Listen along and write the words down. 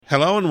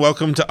Hello and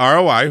welcome to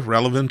ROI,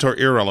 Relevant or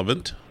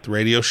Irrelevant, the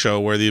radio show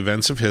where the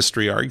events of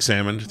history are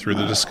examined through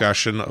the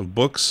discussion of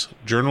books,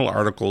 journal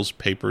articles,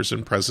 papers,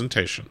 and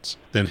presentations.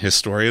 Then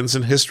historians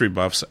and history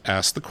buffs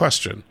ask the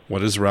question,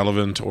 what is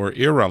relevant or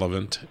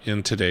irrelevant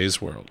in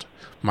today's world?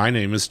 My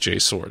name is Jay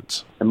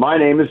Swords. And my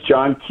name is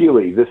John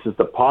Keeley. This is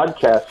the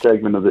podcast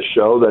segment of the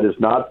show that is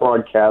not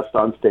broadcast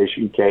on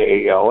station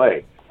KALA.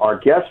 Our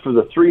guest for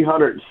the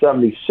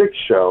 376th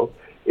show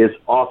is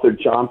author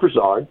John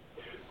Broussard,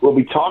 who will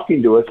be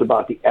talking to us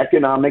about the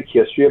economic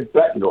history of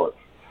Bettendorf.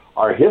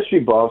 Our history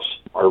buffs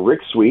are Rick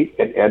Sweet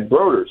and Ed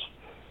Broders.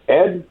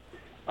 Ed,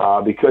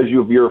 because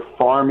of your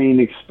farming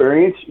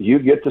experience, you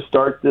get to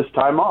start this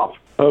time off.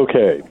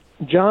 Okay.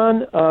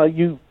 John,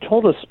 you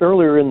told us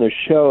earlier in the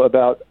show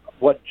about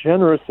what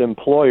generous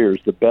employers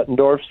the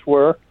Bettendorfs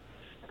were,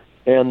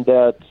 and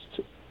that,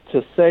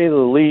 to say the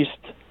least,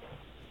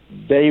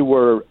 they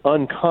were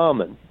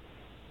uncommon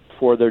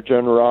for their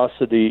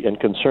generosity and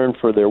concern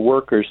for their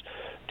workers.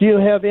 Do you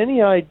have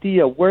any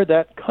idea where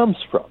that comes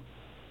from?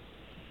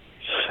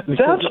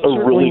 That's a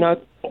really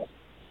not.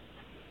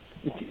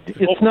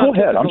 It's not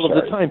typical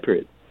of the time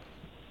period.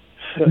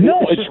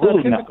 No, it's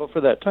really not typical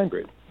for that time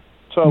period.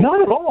 So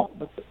not at all.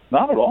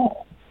 Not at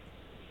all.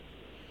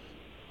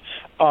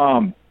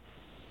 I'm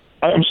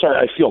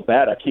sorry. I feel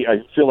bad. I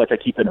feel like I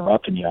keep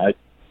interrupting you.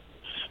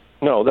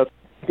 Go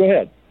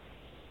ahead.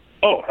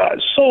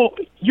 So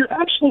you're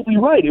absolutely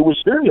right. It was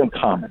very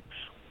uncommon.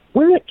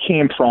 Where it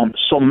came from,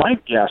 so my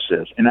guess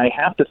is, and I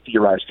have to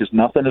theorize because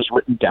nothing is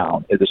written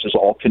down, and this is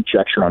all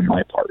conjecture on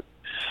my part.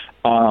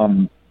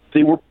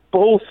 They were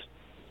both,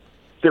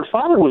 their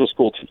father was a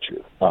school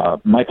teacher,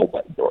 Michael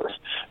Bettendorf,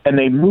 and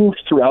they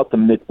moved throughout the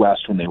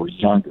Midwest when they were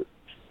younger.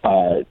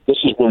 This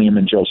is William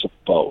and Joseph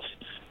both.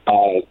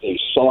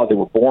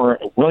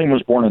 William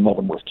was born in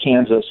Leavenworth,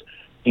 Kansas,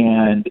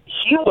 and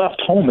he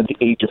left home at the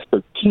age of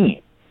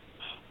 13,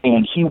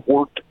 and he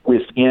worked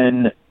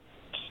within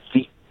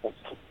the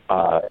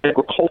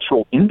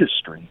agricultural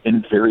industry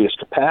in various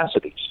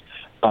capacities.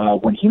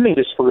 When he made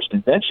his first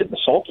invention, the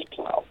sulky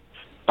plow,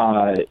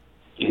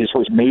 his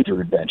first major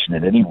invention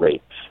at any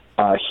rate,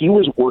 he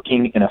was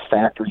working in a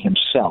factory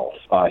himself.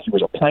 He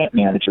was a plant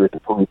manager at the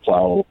Peru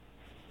Plow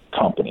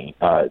Company,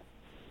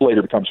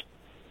 later becomes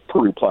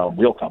Peru Plow and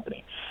Wheel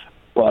Company.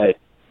 But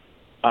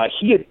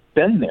he had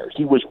been there.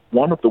 He was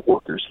one of the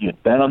workers. He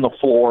had been on the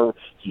floor.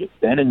 He had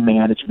been in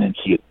management.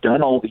 He had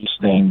done all these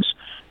things.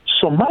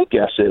 So my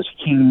guess is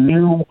he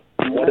knew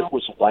what it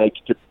was like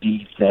to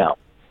be them.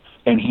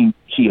 And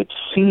he had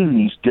seen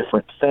these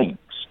different things.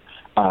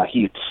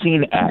 He had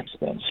seen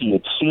accidents. He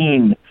had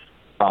seen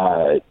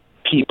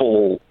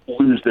people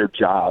lose their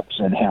jobs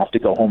and have to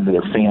go home to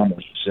their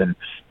families and,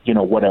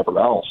 whatever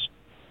else.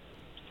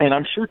 And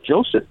I'm sure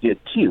Joseph did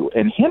too.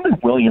 And him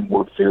and William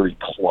were very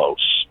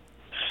close.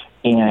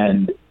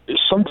 And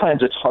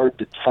sometimes it's hard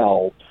to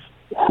tell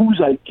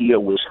whose idea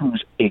was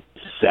whose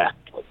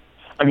exactly.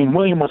 I mean,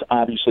 William was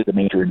obviously the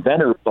major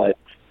inventor, but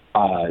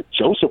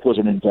Joseph was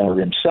an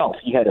inventor himself.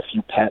 He had a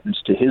few patents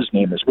to his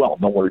name as well,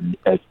 nowhere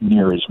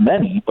near as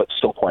many, but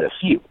still quite a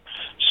few.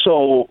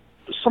 So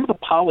some of the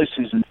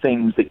policies and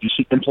things that you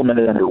see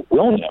implemented under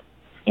William,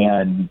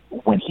 and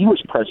when he was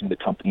president of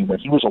the company, when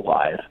he was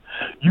alive,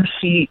 you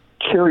see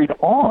carried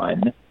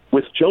on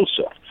with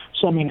Joseph.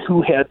 So, I mean,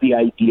 who had the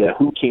idea?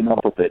 Who came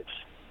up with it?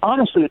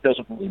 Honestly, it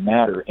doesn't really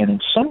matter, and in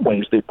some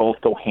ways, they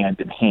both go hand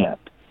in hand.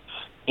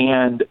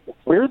 And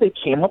where they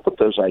came up with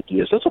those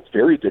ideas, that's a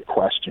very good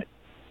question.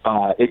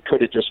 It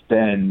could have just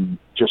been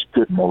just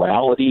good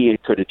morality.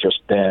 It could have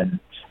just been,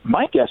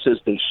 my guess is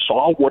they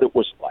saw what it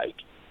was like,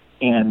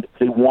 and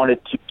they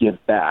wanted to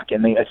give back.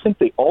 And I think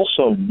they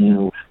also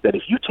knew that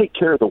if you take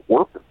care of the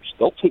workers,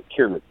 they'll take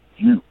care of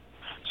you.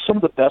 Some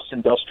of the best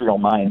industrial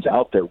minds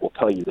out there will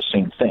tell you the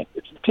same thing.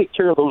 If you take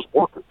care of those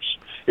workers,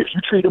 if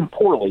you treat them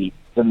poorly,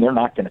 then they're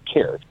not going to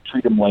care. If you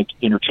treat them like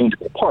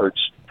interchangeable parts,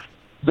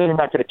 then they're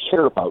not going to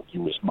care about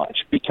you as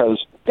much,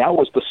 because that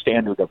was the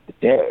standard of the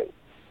day.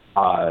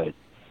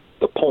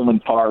 The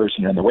Pullman cars,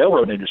 in the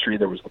railroad industry,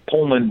 there was the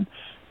Pullman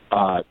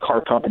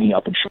car company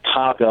up in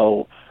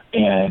Chicago,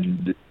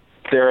 and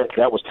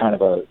that was kind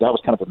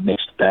of a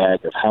mixed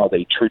bag of how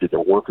they treated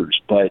their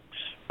workers. But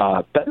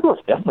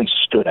Bettendorf definitely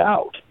stood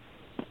out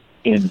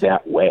in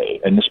that way,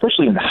 and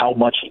especially in how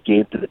much he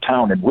gave to the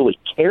town and really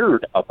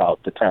cared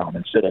about the town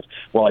instead of,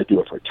 well, I do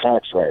it for a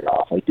tax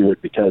write-off. I do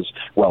it because,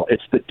 well,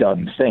 it's the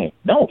done thing.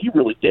 No, he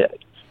really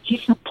did. He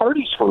threw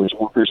parties for his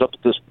workers up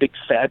at this big,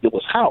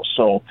 fabulous house.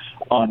 So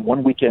on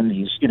one weekend,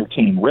 he's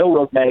entertaining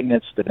railroad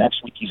magnates. The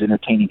next week, he's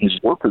entertaining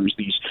his workers,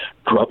 these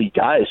grubby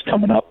guys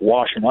coming up,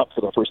 washing up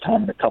for the first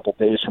time in a couple of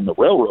days from the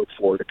railroad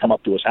floor to come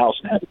up to his house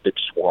and have a big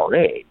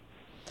soiree.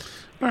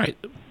 All right.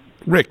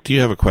 Rick, do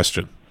you have a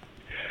question?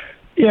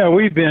 Yeah,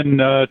 we've been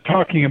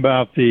talking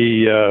about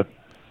the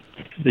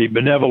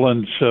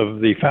benevolence of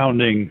the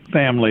founding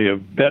family of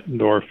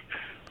Bettendorf.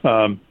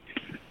 As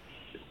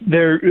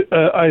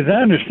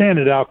I understand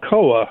it,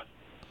 Alcoa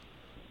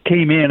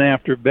came in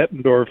after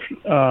Bettendorf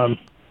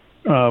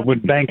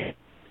went bankrupt.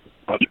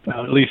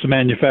 At least the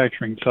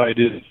manufacturing side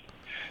is.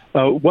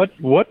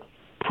 What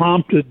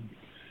prompted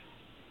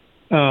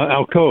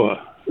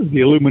Alcoa,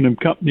 the Aluminum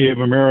Company of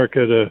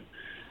America,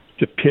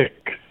 to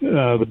pick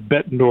the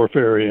Bettendorf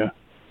area?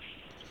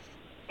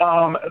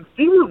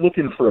 They were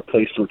looking for a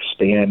place to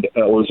expand. It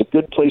was a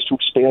good place to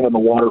expand on the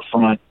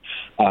waterfront.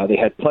 They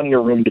had plenty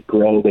of room to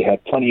grow. They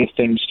had plenty of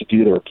things to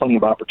do. There were plenty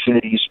of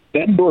opportunities.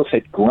 Bettendorf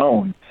had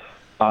grown.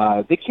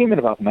 They came in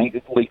about late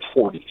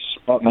 40s.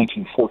 About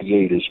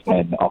 1948 is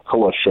when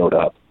Alcoa showed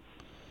up.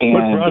 And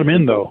what brought them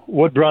in, though?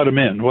 What brought them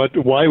in?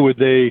 Why would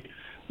they?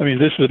 I mean,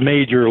 this is a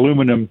major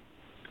aluminum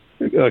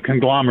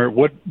conglomerate.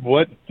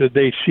 What did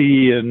they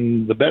see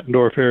in the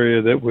Bettendorf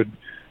area that would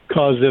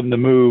cause them to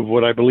move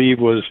what I believe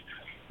was,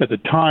 at the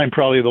time,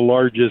 probably the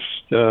largest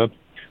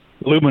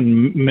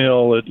aluminum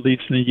mill, at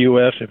least in the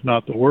U.S., if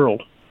not the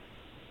world?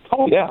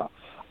 Oh, yeah.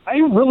 I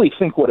really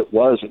think what it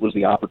was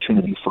the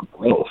opportunity for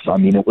growth. I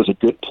mean, it was a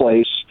good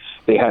place.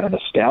 They had an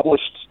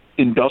established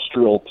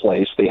industrial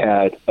place. They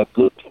had a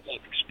good couple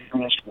of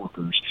experienced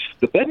workers.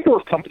 The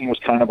Bettendorf company was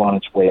kind of on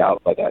its way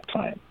out by that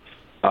time.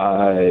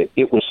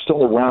 It was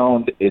still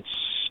around. It's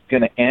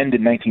going to end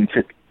in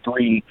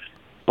 1953,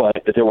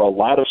 but there were a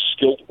lot of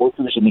skilled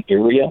workers in the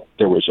area.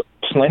 There was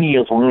plenty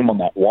of room on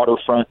that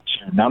waterfront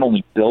to not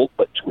only build,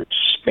 but to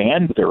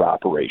expand their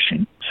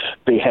operation.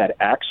 They had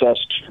access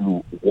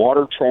to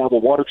water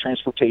travel, water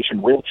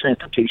transportation, rail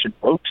transportation,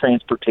 road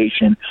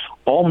transportation,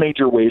 all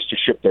major ways to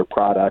ship their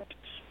product.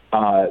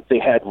 They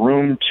had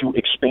room to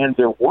expand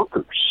their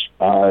workers.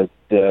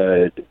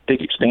 The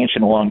big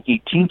expansion along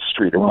 18th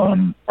Street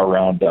around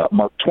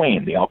Mark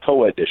Twain, the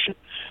Alcoa edition.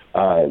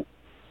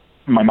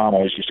 My mom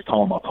always used to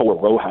call them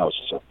Alcoa row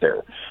houses up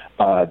there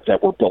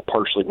that were built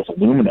partially with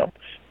aluminum.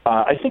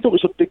 I think it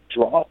was a big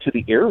draw to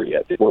the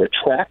area. They were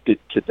attracted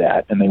to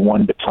that, and they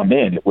wanted to come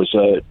in. It was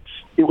a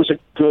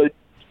good,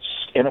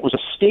 and it was a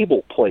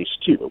stable place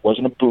too. It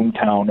wasn't a boom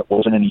town. It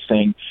wasn't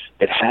anything.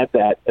 It had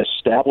that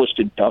established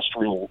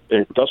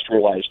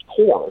industrialized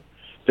core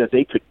that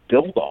they could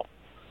build on.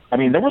 I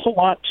mean, there was a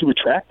lot to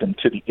attract them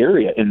to the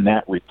area in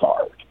that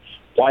regard.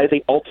 Why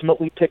they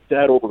ultimately picked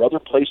that over other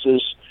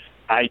places,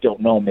 I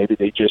don't know. Maybe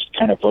they just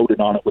kind of voted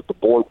on it with the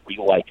board. We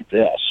like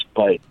this,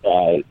 but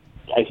I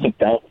think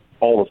that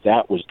all of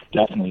that was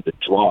definitely the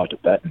draw to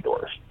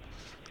Bettendorf.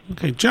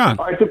 Okay, John.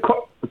 All right,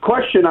 the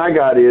question I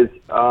got is,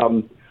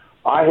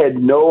 I had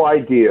no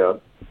idea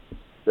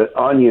that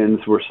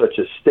onions were such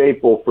a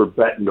staple for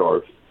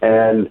Bettendorf,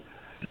 and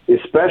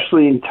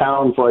especially in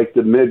towns like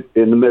in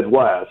the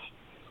Midwest,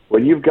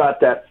 when you've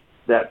got that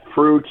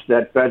fruit,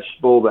 that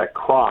vegetable, that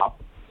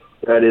crop,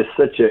 that is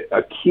such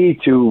a key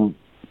to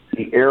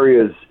the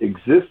area's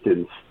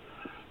existence,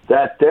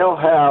 that they'll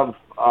have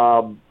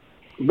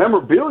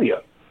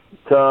memorabilia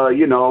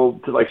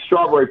to like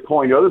Strawberry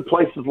Point, other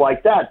places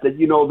like that they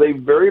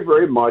very,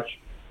 very much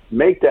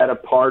make that a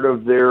part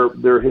of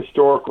their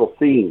historical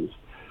themes.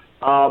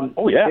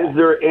 Oh, yeah. Is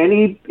there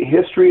any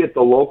history at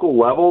the local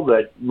level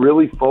that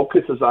really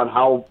focuses on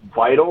how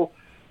vital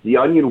the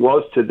onion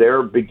was to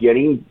their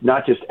beginning,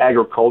 not just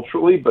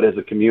agriculturally, but as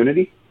a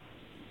community?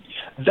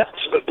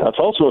 That's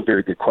also a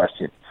very good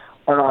question.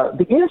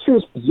 The answer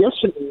is yes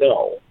and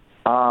no.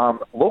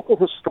 Local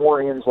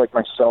historians like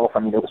myself, I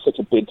mean, it was such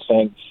a big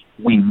thing.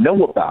 We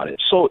know about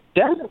it. So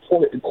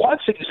Davenport, and Quad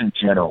Cities in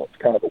general,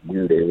 it's kind of a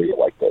weird area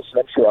like this, and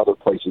I'm sure other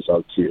places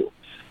are too.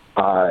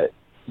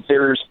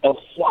 There's a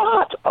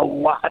lot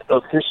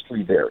of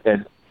history there,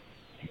 and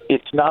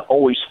it's not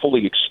always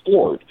fully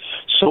explored.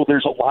 So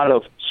there's a lot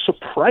of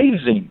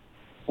surprising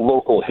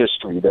local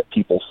history that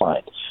people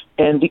find.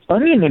 And the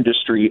onion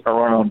industry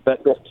around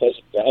Bettendorf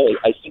Pleasant Valley,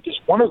 I think, is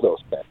one of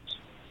those things.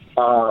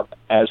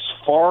 As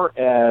far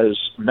as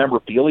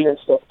memorabilia and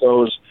stuff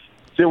goes,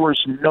 there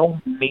was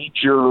no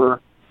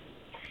major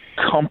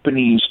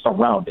companies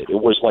around it.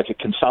 It was like a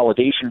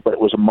consolidation, but it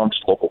was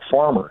amongst local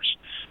farmers.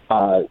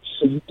 So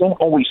you don't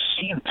always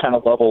see the kind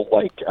of level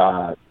like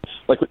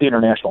with the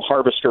International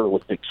Harvester or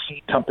with big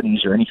seed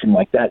companies or anything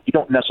like that. You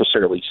don't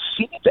necessarily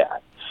see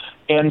that.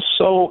 And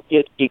so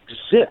it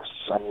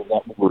exists. I mean,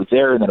 we were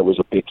there, and then it was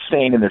a big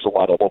thing, and there's a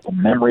lot of local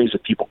memories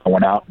of people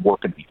going out and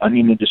working in the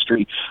onion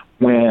industry.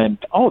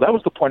 That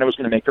was the point I was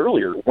going to make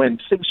earlier. When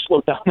things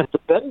slowed down at the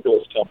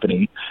Bettendorf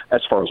company,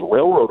 as far as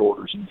railroad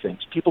orders and things,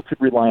 people could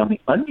rely on the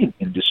onion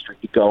industry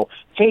to go,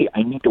 hey,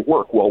 I need to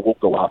work. Well, we'll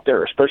go out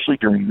there, especially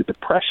during the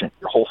Depression.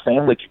 Your whole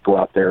family could go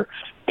out there,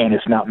 and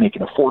it's not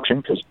making a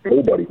fortune because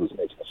nobody was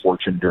making a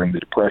fortune during the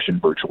Depression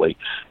virtually.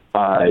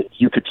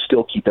 You could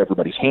still keep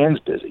everybody's hands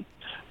busy.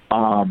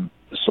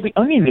 So the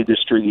onion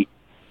industry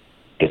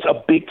is a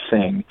big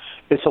thing.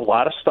 It's a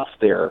lot of stuff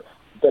there.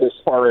 But as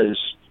far as,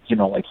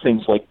 like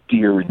things like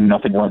deer,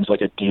 nothing runs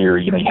like a deer.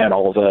 You had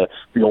all the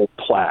old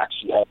plaques.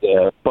 You had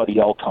the Buddy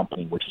L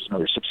Company, which is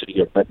another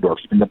subsidiary of Bettendorf.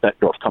 Even the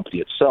Bettendorf Company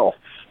itself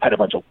had a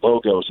bunch of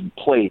logos and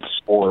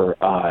plates. Or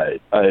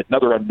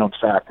another unknown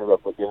factor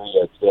of the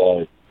area,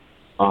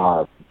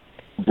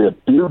 the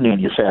beer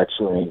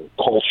manufacturing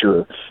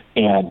culture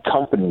and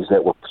companies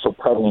that were so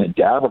prevalent in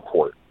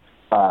Davenport.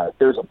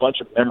 There's a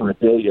bunch of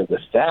memorabilia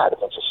with that, a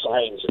bunch of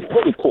signs and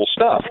really cool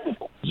stuff.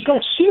 You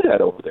don't see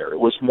that over there. It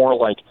was more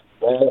like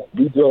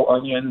we grow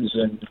onions,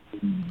 and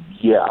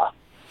yeah.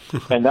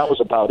 And that was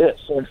about it.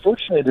 So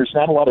unfortunately, there's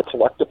not a lot of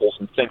collectibles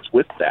and things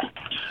with that.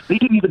 They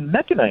didn't even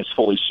mechanize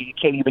fully, so you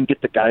can't even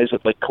get the guys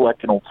that like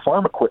collecting old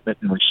farm equipment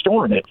and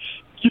restoring it.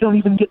 You don't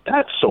even get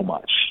that so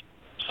much.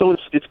 So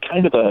it's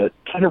kind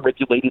of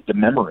regulated to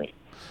memory.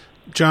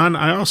 John,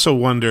 I also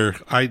wonder,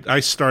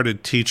 I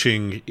started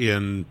teaching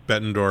in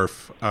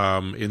Bettendorf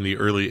in the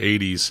early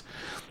 80s,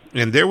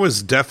 and there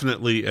was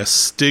definitely a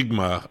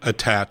stigma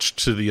attached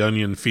to the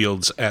onion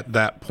fields at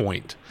that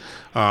point.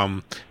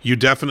 You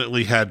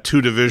definitely had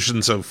two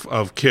divisions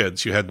of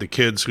kids. You had the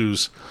kids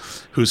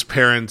whose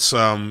parents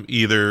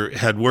either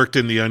had worked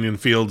in the onion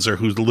fields or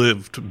who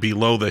lived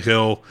below the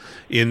hill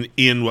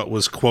in what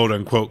was quote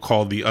unquote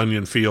called the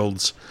onion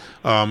fields,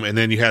 and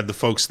then you had the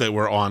folks that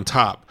were on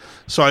top.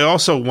 So I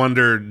also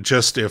wonder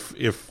just if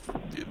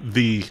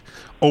the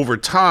over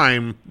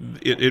time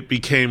it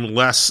became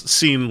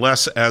seen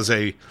less as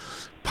a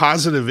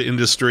positive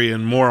industry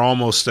and more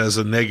almost as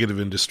a negative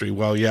industry.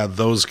 Well, yeah,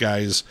 those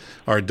guys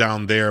are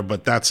down there,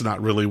 but that's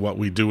not really what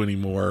we do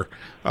anymore.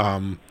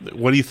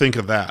 What do you think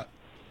of that?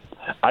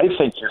 I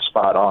think you're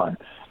spot on.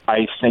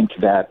 I think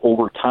that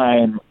over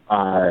time,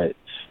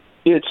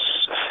 it's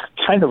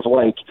kind of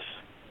like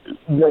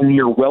when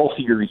you're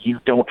wealthier, you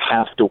don't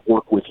have to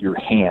work with your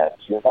hands.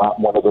 You're not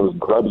one of those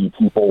grubby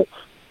people.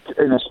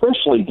 And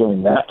especially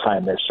during that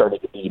time, there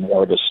started to be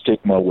more of a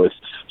stigma with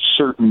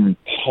certain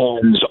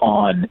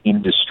hands-on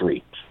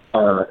industry.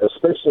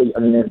 Especially, I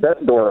mean, in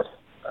Bettendorf,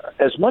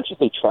 as much as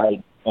they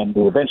tried, and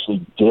they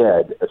eventually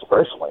did,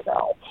 especially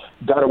now,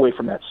 got away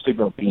from that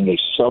stigma of being a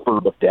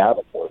suburb of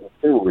Davenport.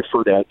 They were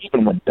referred to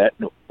even when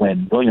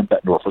William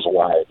Bettendorf was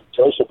alive,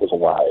 Joseph was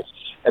alive,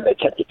 and they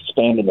kept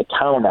expanding the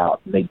town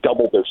out, and they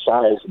doubled their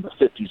size in the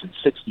 50s and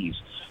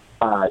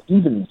 60s.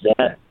 Even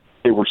then,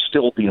 they were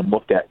still being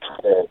looked at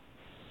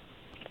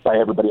by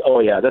everybody.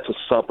 Oh yeah, that's a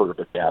suburb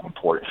of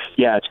Davenport.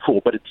 Yeah, it's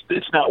cool, but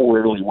it's not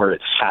really where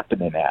it's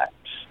happening at.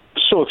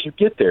 So if you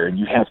get there and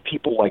you have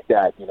people like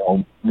that, you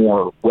know,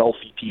 more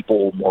wealthy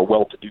people, more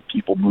well-to-do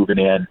people moving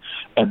in,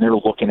 and they're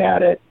looking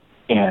at it,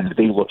 and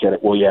they look at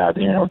it, well, yeah,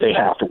 you know, they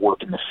have to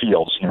work in the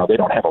fields. You know, they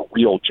don't have a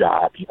real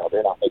job. You know,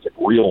 they're not making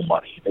real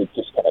money. They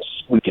just kind of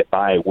squeak it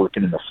by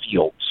working in the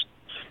fields.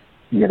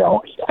 You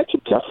know, I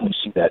could definitely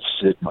see that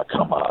stigma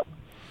come up.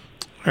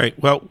 All right.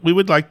 Well, we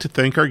would like to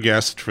thank our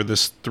guest for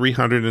this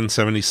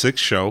 376th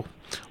show,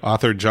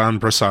 author John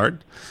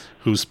Brassard,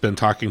 who's been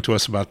talking to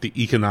us about the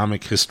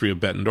economic history of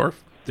Bettendorf.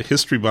 The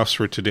history buffs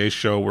for today's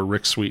show were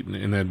Rick Sweeten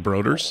and Ed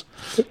Broders.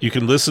 You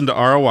can listen to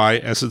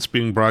ROI as it's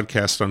being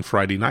broadcast on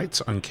Friday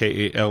nights on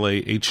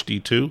KALA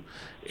HD2,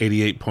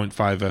 88.5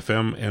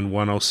 FM and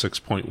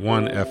 106.1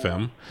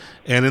 FM,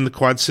 and in the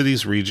Quad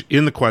Cities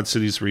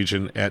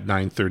region at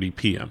 9:30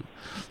 p.m.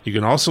 You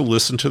can also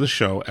listen to the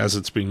show as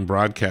it's being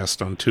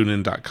broadcast on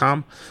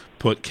TuneIn.com.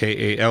 Put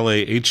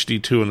KALA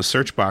HD2 in the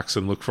search box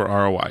and look for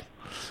ROI.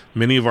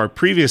 Many of our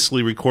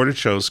previously recorded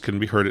shows can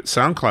be heard at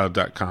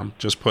SoundCloud.com.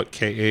 Just put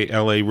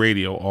KALA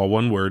Radio, all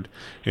one word,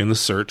 in the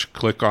search.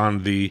 Click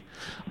on the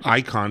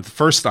icon, the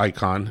first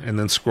icon, and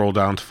then scroll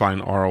down to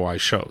find ROI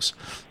shows.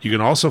 You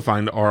can also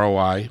find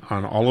ROI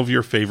on all of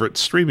your favorite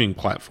streaming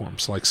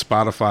platforms like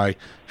Spotify,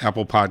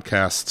 Apple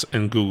Podcasts,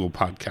 and Google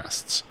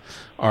Podcasts.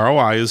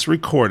 ROI is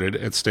recorded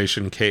at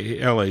station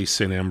KALA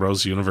St.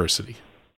 Ambrose University.